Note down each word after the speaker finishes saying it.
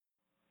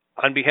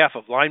On behalf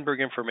of Lineberg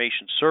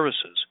Information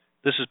Services,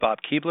 this is Bob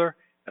Keebler,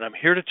 and I'm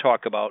here to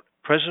talk about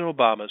President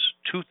Obama's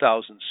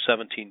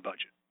 2017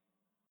 budget.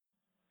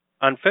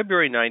 On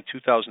February 9,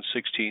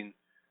 2016,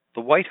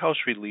 the White House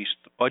released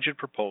the budget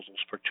proposals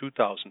for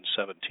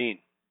 2017.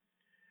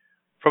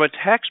 From a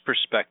tax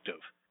perspective,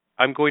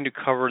 I'm going to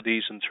cover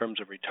these in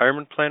terms of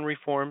retirement plan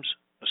reforms,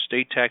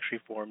 estate tax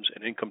reforms,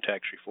 and income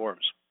tax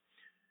reforms.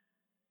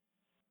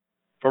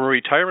 From a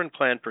retirement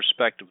plan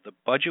perspective, the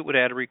budget would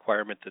add a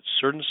requirement that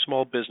certain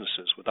small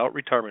businesses without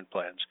retirement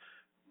plans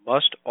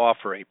must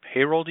offer a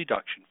payroll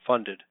deduction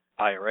funded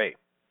IRA.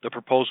 The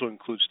proposal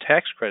includes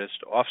tax credits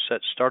to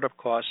offset startup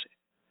costs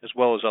as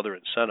well as other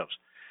incentives.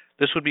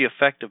 This would be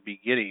effective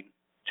beginning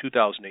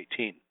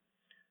 2018.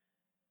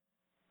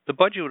 The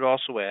budget would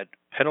also add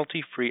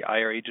penalty-free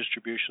IRA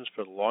distributions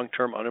for the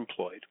long-term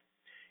unemployed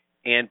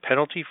and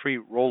penalty-free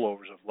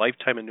rollovers of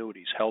lifetime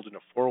annuities held in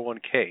a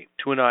 401k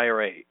to an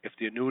IRA if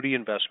the annuity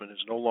investment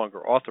is no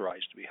longer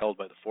authorized to be held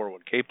by the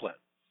 401k plan.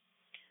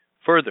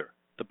 Further,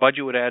 the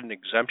budget would add an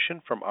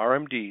exemption from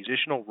RMD's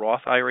additional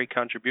Roth IRA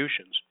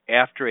contributions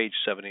after age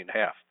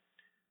 70.5.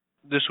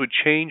 This would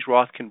change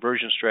Roth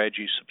conversion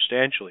strategies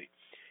substantially,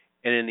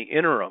 and in the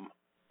interim,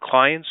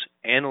 clients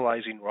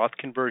analyzing Roth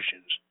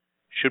conversions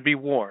should be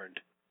warned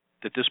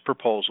that this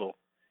proposal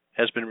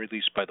has been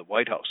released by the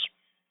White House.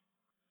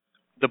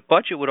 The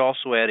budget would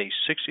also add a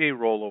 60-day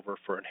rollover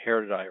for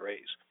inherited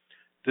IRAs.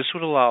 This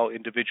would allow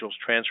individuals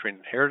transferring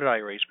inherited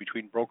IRAs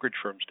between brokerage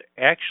firms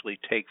to actually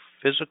take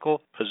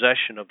physical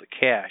possession of the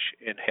cash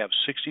and have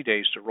 60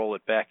 days to roll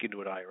it back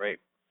into an IRA.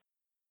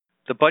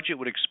 The budget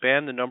would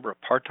expand the number of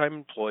part-time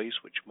employees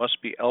which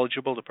must be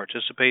eligible to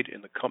participate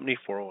in the company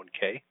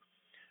 401k.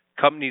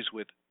 Companies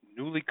with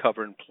newly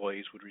covered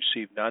employees would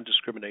receive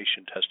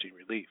non-discrimination testing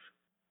relief.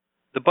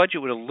 The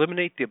budget would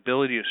eliminate the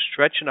ability to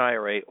stretch an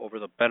IRA over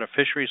the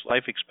beneficiary's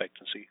life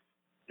expectancy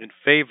in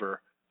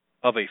favor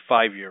of a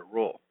 5-year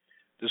rule.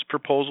 This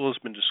proposal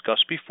has been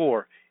discussed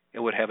before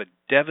and would have a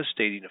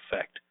devastating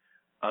effect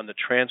on the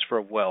transfer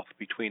of wealth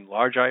between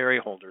large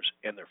IRA holders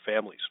and their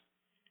families.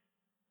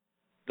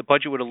 The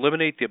budget would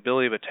eliminate the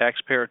ability of a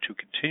taxpayer to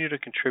continue to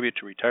contribute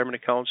to retirement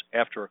accounts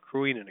after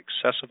accruing an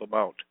excessive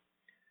amount.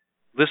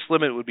 This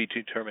limit would be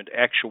determined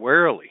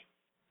actuarially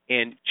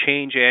and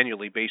change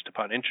annually based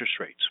upon interest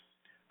rates.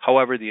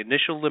 However, the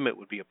initial limit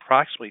would be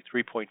approximately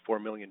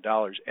 $3.4 million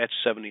at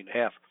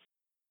 70.5.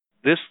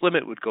 This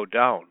limit would go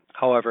down,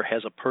 however,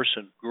 as a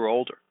person grew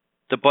older.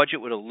 The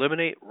budget would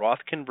eliminate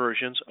Roth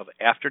conversions of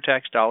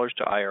after-tax dollars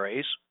to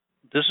IRAs.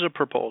 This is a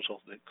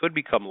proposal that could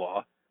become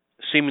law,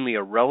 seemingly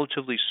a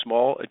relatively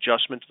small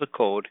adjustment to the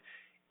code,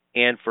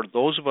 and for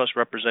those of us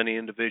representing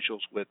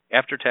individuals with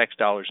after-tax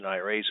dollars in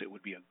IRAs, it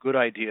would be a good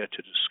idea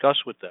to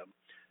discuss with them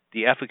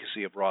the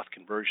efficacy of Roth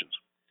conversions.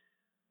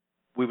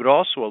 We would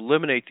also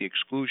eliminate the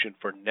exclusion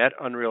for net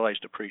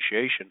unrealized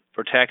appreciation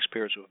for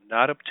taxpayers who have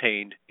not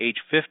obtained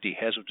age 50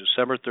 as of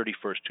December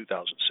 31,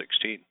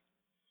 2016.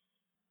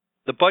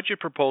 The budget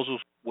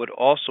proposals would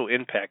also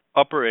impact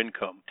upper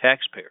income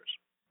taxpayers.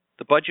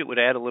 The budget would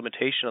add a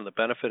limitation on the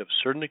benefit of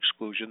certain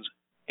exclusions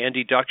and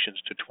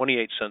deductions to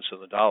 28 cents on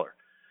the dollar.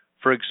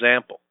 For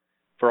example,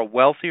 for a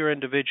wealthier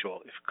individual,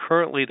 if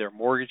currently their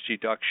mortgage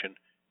deduction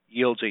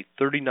yields a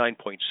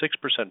 39.6%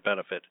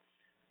 benefit,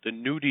 the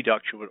new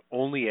deduction would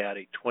only add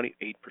a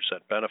 28%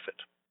 benefit.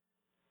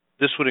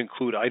 This would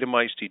include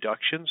itemized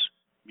deductions.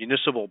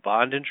 Municipal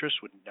bond interest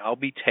would now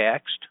be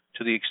taxed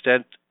to the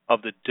extent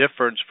of the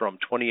difference from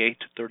 28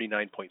 to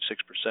 39.6%.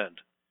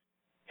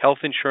 Health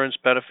insurance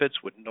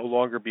benefits would no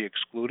longer be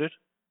excluded.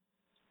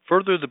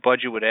 Further, the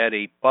budget would add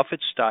a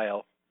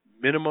Buffett-style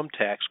minimum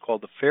tax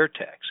called the fair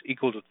tax,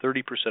 equal to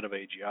 30% of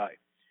AGI.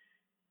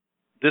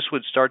 This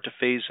would start to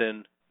phase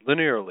in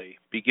linearly,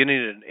 beginning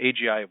at an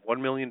AGI of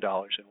 $1 million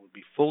and would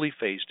be fully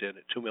phased in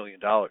at $2 million.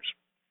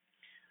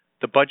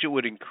 The budget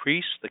would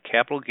increase the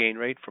capital gain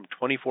rate from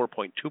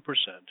 24.2%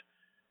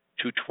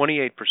 to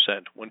 28%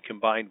 when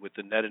combined with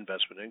the net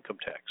investment income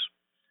tax.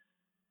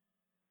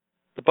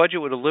 The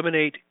budget would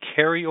eliminate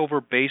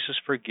carryover basis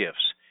for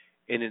gifts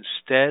and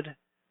instead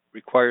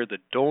require the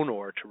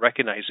donor to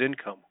recognize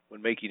income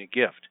when making a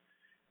gift.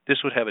 This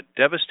would have a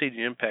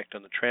devastating impact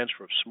on the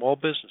transfer of small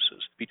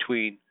businesses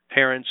between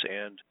parents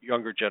and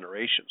younger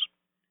generations.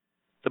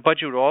 The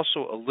budget would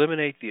also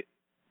eliminate the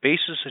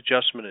basis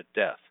adjustment at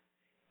death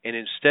and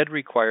instead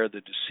require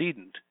the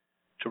decedent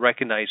to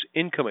recognize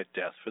income at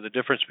death for the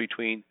difference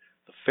between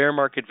the fair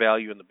market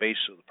value and the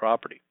basis of the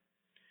property.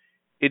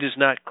 It is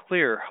not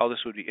clear how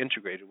this would be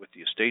integrated with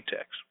the estate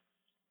tax.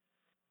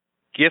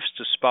 Gifts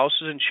to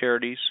spouses and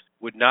charities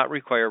would not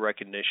require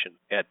recognition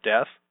at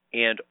death,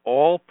 and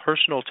all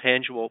personal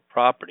tangible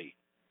property,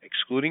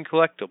 excluding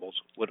collectibles,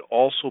 would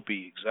also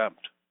be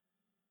exempt.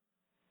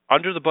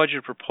 Under the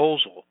budget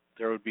proposal,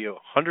 there would be a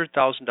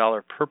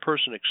 $100,000 per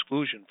person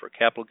exclusion for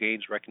capital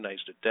gains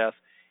recognized at death,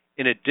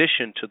 in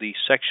addition to the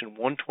Section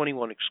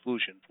 121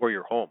 exclusion for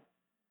your home.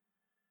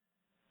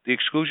 The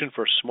exclusion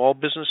for small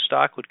business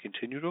stock would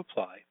continue to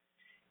apply,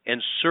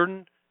 and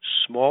certain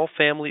small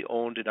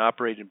family-owned and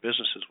operated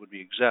businesses would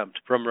be exempt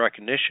from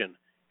recognition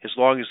as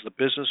long as the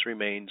business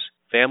remains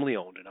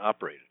family-owned and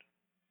operated.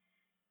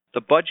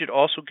 The budget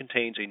also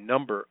contains a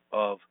number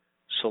of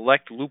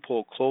select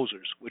loophole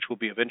closers which will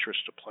be of interest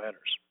to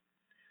planners.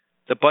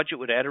 The budget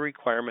would add a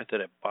requirement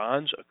that a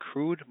bond's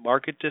accrued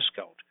market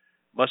discount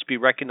must be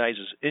recognized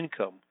as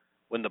income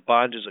when the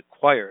bond is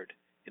acquired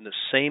in the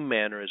same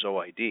manner as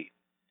OID.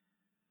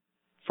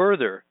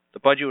 Further, the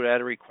budget would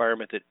add a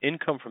requirement that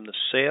income from the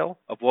sale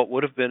of what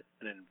would have been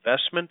an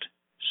investment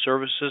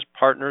services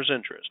partner's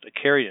interest, a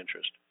carried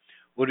interest,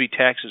 would be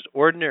taxed as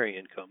ordinary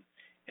income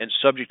and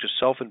subject to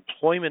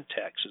self-employment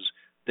taxes,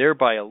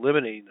 thereby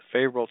eliminating the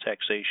favorable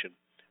taxation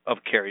of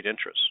carried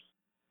interest.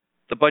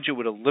 The budget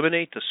would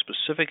eliminate the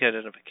specific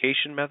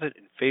identification method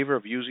in favor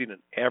of using an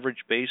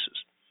average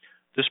basis.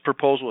 This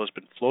proposal has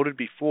been floated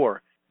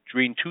before.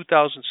 During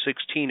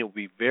 2016, it will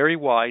be very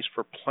wise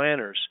for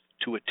planners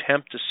to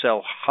attempt to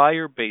sell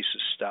higher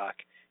basis stock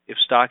if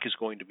stock is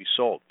going to be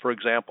sold. For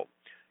example,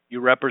 you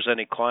represent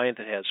a client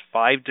that has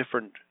 5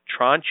 different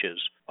tranches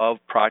of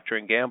Procter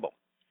 & Gamble,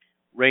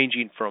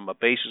 ranging from a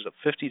basis of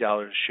 $50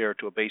 a share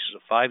to a basis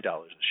of $5 a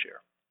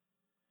share.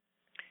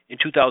 In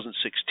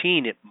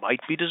 2016, it might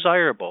be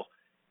desirable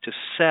to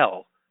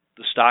sell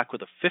the stock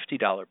with a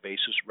 $50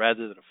 basis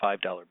rather than a $5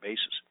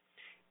 basis.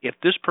 If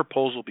this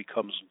proposal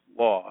becomes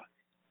law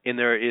and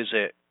there is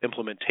an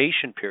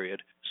implementation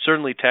period,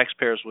 certainly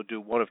taxpayers will do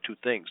one of two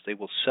things. They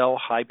will sell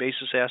high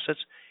basis assets,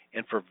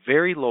 and for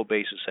very low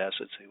basis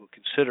assets, they will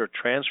consider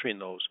transferring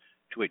those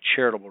to a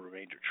charitable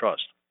remainder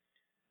trust.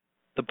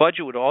 The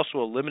budget would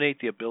also eliminate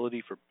the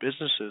ability for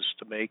businesses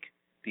to make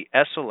the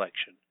S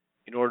election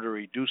in order to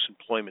reduce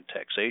employment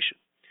taxation.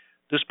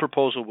 This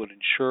proposal would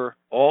ensure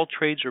all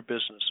trades or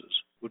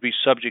businesses would be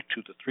subject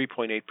to the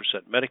 3.8%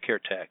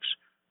 Medicare tax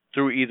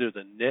through either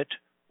the NIT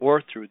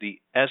or through the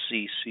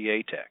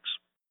SECA tax.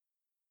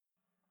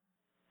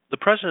 The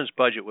President's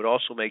budget would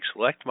also make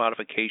select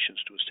modifications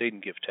to estate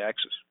and gift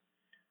taxes.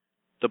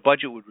 The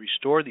budget would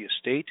restore the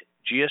estate,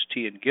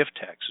 GST, and gift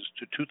taxes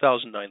to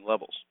 2009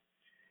 levels,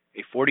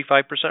 a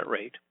 45%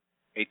 rate,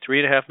 a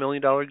 $3.5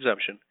 million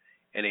exemption,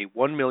 and a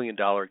 $1 million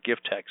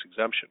gift tax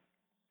exemption.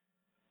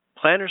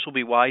 Planners will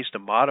be wise to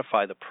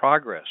modify the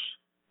progress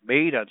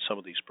made on some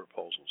of these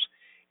proposals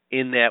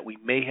in that we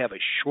may have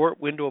a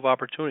short window of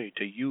opportunity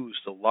to use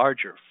the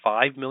larger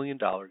 $5 million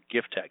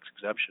gift tax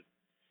exemption.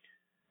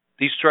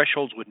 These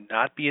thresholds would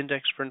not be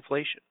indexed for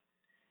inflation.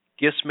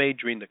 Gifts made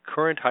during the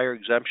current higher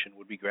exemption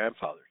would be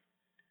grandfathered.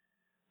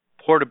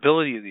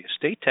 Portability of the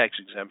estate tax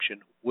exemption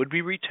would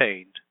be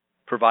retained,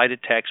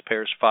 provided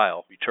taxpayers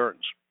file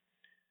returns.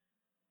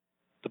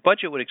 The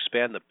budget would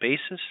expand the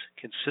basis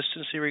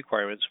consistency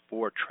requirements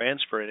for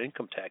transfer and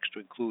income tax to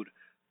include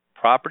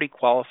property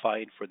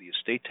qualifying for the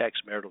estate tax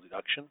marital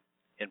deduction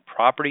and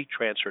property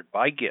transferred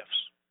by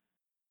gifts.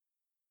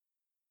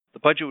 The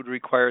budget would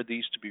require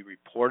these to be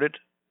reported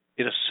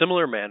in a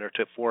similar manner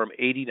to Form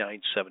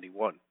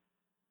 8971.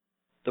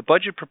 The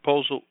budget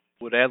proposal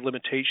would add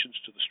limitations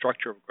to the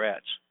structure of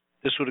grants.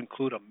 This would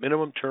include a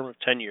minimum term of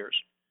 10 years,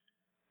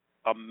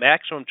 a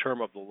maximum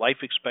term of the life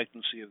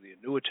expectancy of the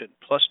annuitant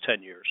plus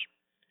 10 years,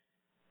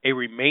 a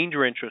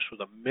remainder interest with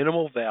a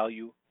minimal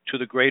value to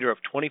the greater of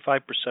 25%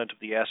 of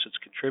the assets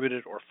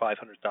contributed or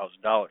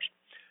 $500,000.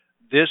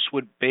 This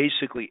would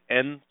basically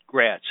end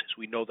grants as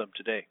we know them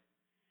today.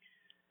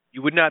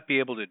 You would not be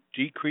able to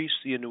decrease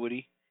the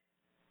annuity,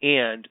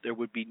 and there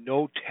would be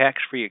no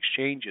tax-free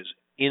exchanges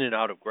in and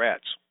out of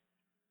grants.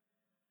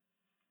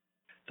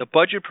 The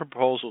budget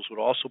proposals would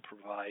also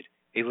provide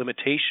a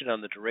limitation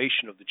on the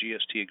duration of the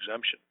GST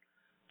exemption.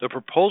 The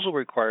proposal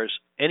requires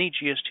any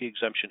GST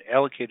exemption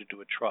allocated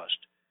to a trust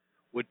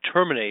would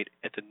terminate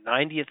at the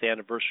 90th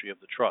anniversary of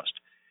the trust.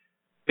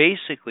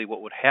 Basically,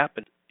 what would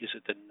happen is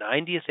at the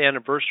 90th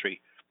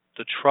anniversary,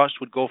 the trust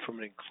would go from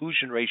an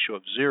inclusion ratio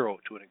of 0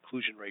 to an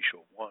inclusion ratio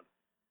of 1.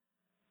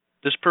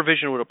 This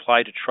provision would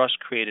apply to trusts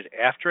created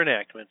after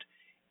enactment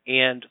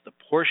and the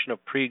portion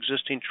of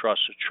pre-existing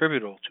trusts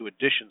attributable to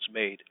additions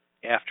made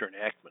after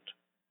enactment.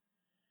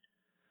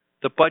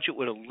 The budget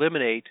would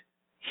eliminate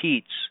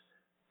HEATs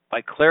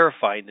by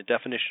clarifying the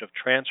definition of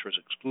transfers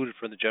excluded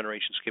from the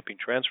generation skipping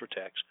transfer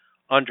tax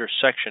under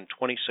Section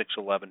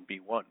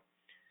 2611B1.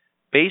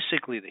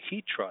 Basically, the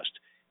HEAT trust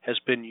has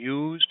been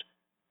used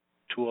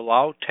to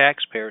allow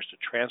taxpayers to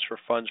transfer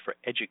funds for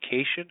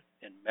education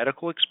and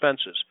medical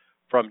expenses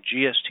from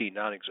GST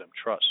non-exempt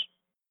trusts.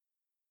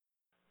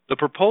 The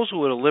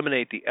proposal would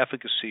eliminate the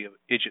efficacy of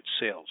IDGET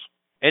sales.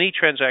 Any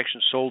transaction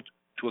sold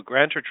to a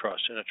grantor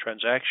trust in a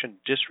transaction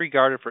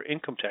disregarded for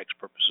income tax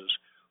purposes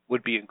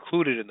would be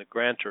included in the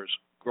grantor's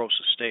gross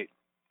estate.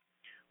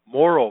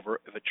 Moreover,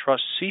 if a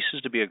trust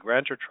ceases to be a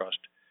grantor trust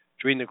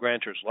during the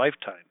grantor's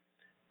lifetime,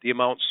 the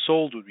amount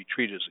sold would be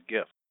treated as a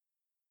gift.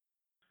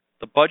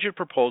 The budget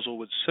proposal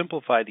would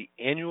simplify the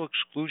annual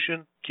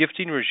exclusion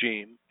gifting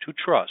regime to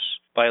trusts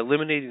by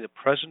eliminating the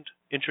present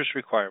interest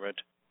requirement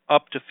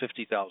up to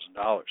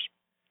 $50,000.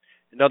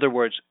 In other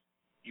words,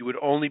 you would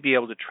only be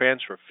able to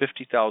transfer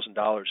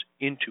 $50,000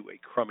 into a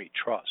crummy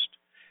trust.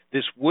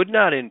 This would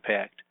not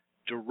impact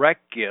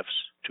direct gifts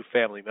to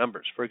family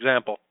members. For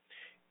example,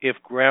 if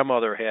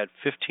grandmother had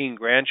 15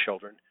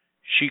 grandchildren,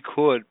 she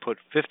could put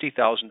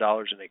 $50,000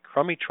 in a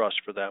crummy trust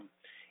for them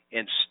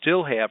and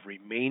still have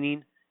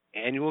remaining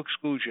annual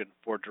exclusion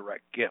for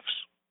direct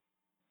gifts.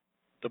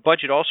 The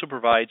budget also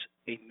provides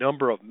a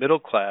number of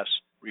middle-class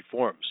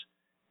reforms.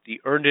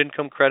 The Earned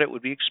Income Credit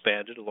would be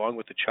expanded along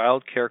with the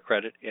Child Care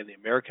Credit and the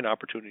American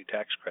Opportunity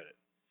Tax Credit.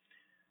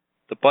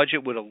 The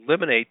budget would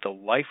eliminate the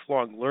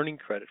Lifelong Learning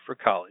Credit for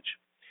college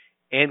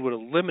and would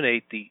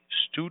eliminate the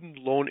student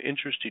loan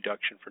interest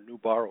deduction for new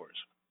borrowers.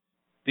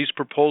 These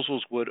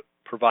proposals would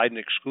provide an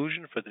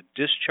exclusion for the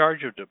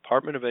discharge of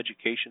Department of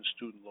Education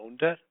student loan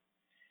debt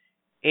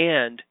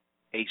and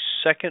a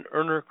second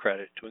earner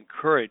credit to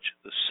encourage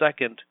the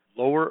second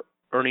lower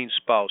earning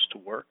spouse to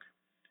work.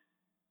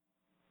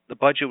 The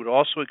budget would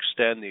also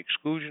extend the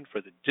exclusion for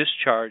the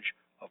discharge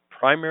of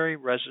primary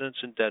residence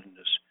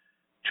indebtedness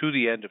to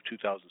the end of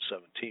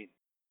 2017.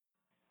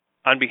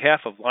 On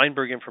behalf of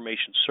Lineberg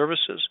Information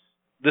Services,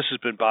 this has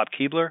been Bob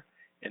Keebler,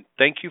 and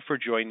thank you for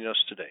joining us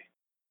today.